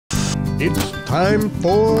It's time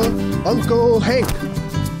for Uncle Hank.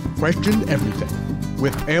 Question everything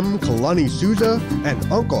with M. Kalani Souza and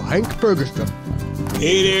Uncle Hank Ferguson.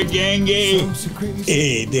 Hey there, gangy.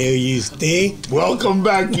 Hey, there you stay. Welcome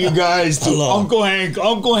back, you guys, to Hello. Uncle Hank.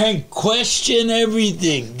 Uncle Hank, question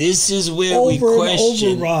everything. This is where we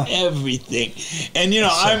question everything. And, you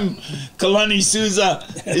know, I'm Kalani Souza.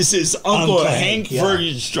 This is Uncle Hank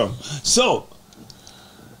Ferguson. So,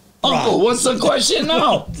 Uncle, what's the question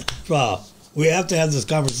now? Bro, we have to have this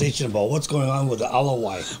conversation about what's going on with the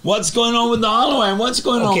Alawai. What's going on with the Alawai? What's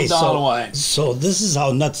going on with the Alawai? So this is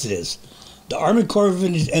how nuts it is. The Army Corps of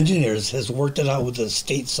Engineers has worked it out with the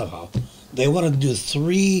state somehow. They want to do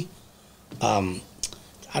three, I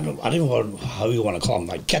don't know how you want to call them,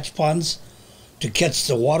 like catch ponds, to catch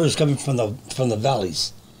the waters coming from the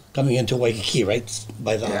valleys, coming into Waikiki, right,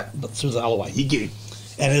 through the Alawai.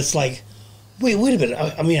 And it's like, wait a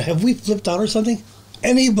minute. I mean, have we flipped out or something?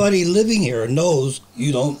 Anybody living here knows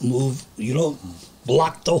you don't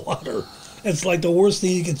block the water. It's like the worst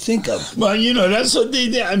thing you can think of. Well, you know, that's what they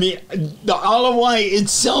did. I mean, the Alawai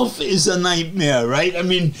itself is a nightmare, right? I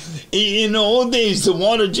mean, in the old days, the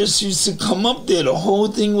water just used to come up there. The whole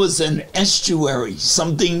thing was an estuary,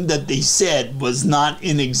 something that they said was not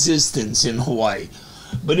in existence in Hawaii.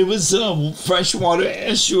 But it was a freshwater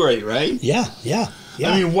estuary, right? Yeah.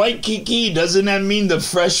 I mean, Waikiki, doesn't that mean the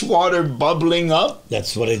fresh water bubbling up?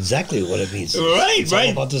 That's exactly what it means. It's all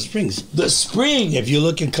about the springs. The spring. If you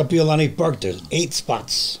look in Kapiolani Park, there's 8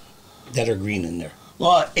 spots that are green in there.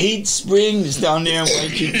 Well, 8 springs down there in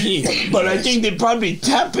Waikiki. But I think they probably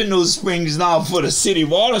tap in those springs now for the city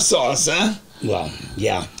water source, huh? Well,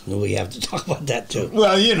 yeah, we have to talk about that too.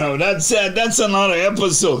 Well, you know, that's another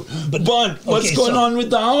episode. But what's going on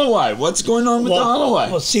with the Alawai? What's going on with the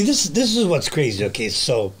Alawai? Well, see, this is what's crazy. Okay,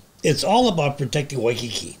 so it's all about protecting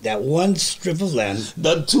Waikiki, that one strip of land.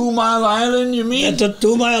 The 2 Mile Island, you mean? That's a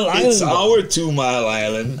 2 Mile Island. It's our 2 Mile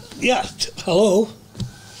Island. Yeah, hello.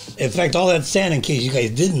 In fact, all that sand, in case you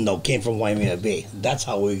guys didn't know, came from Waimea Bay. That's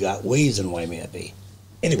how we got waves in Waimea Bay.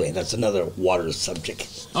 Anyway, that's another water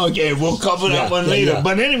subject. Okay, we'll cover that one later. Yeah.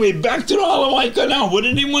 But anyway, back to the Alawai Canal. What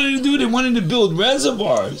did they want to do? They wanted to build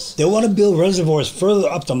reservoirs. They want to build reservoirs further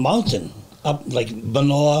up the mountain, up like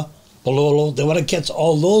Manoa, Pololo. They want to catch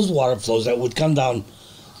all those water flows that would come down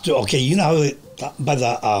to, okay, you know how by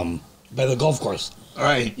the golf course. All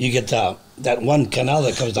right. You get that one canal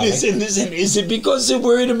that comes down. Listen, is it because they're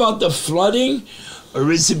worried about the flooding? Or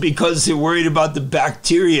is it because they're worried about the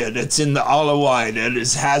bacteria that's in the Alawai that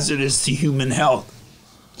is hazardous to human health?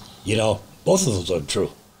 You know, both of those are true.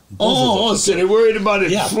 So they're worried about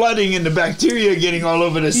it flooding and the bacteria getting all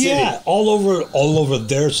over the city. Yeah, all over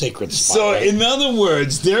their sacred spot. So, in other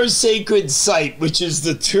words, their sacred site, which is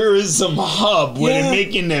the tourism hub where they're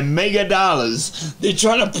making their mega dollars, they're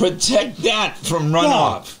trying to protect that from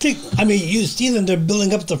runoff. You see them, they're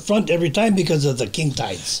building up the front every time because of the king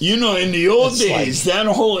tides. You know, in the old days, that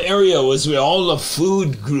whole area was where all the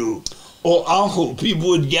food grew. Oahu, people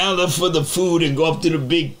would gather for the food and go up to the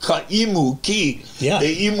big imu, the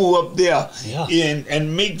imu up there,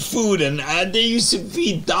 and make food. And they used to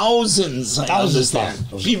feed thousands.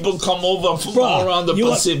 People come over from all around the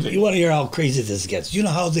Pacific. You want to hear how crazy this gets? You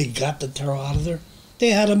know how they got the taro out of there?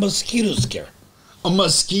 They had a mosquito scare. A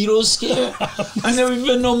mosquito scare? I never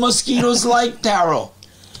even know mosquitoes like taro.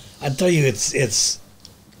 I tell you, it's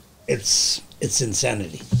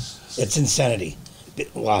insanity. It's insanity.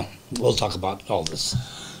 Well, we'll talk about all this.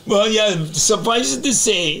 Well, yeah, suffice it to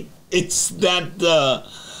say, it's that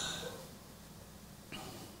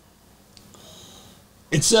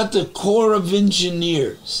it's at the Corps of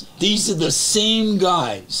Engineers. These are the same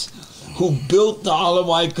guys who built the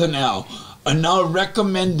Alawai Canal are now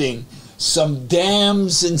recommending some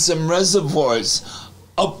dams and some reservoirs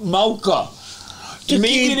up Mauka.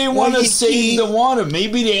 Maybe they want to save the water.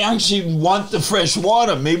 Maybe they actually want the fresh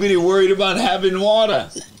water. Maybe they're worried about having water.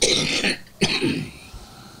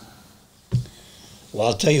 Well,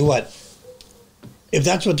 I'll tell you what. If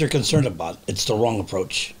that's what they're concerned about, it's the wrong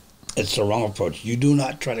approach. It's the wrong approach. You do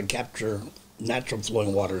not try to capture natural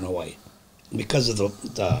flowing water in Hawaii because of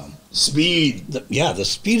the speed. The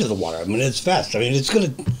speed of the water. I mean, it's fast. I mean, it's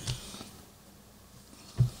going to...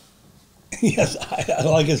 Yes, I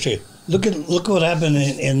like it too. Look what happened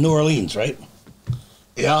in New Orleans, right?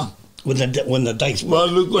 Yeah. When the dikes. Well,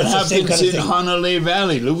 look what happens in Honolulu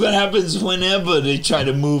Valley. Look what happens whenever they try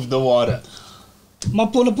to move the water.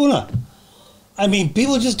 Mapuna. I mean,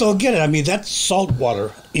 people just don't get it. I mean, that's salt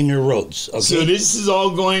water in your roads. Okay? So this is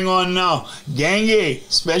all going on now. Gange,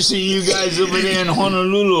 especially you guys over there in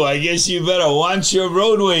Honolulu, I guess you better watch your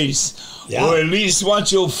roadways. Or at least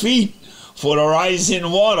watch your feet for the rise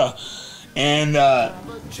in water. and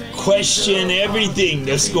question everything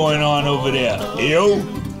that's going on over there. Yo.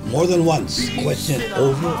 More than once. Question it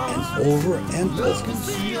over and over and over.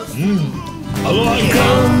 Aloha,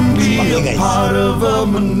 Come be Okay, a guys. part of a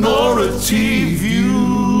minority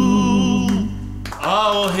view.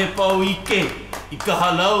 Ao he pau ike, I ka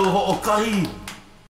halau ho o kahi,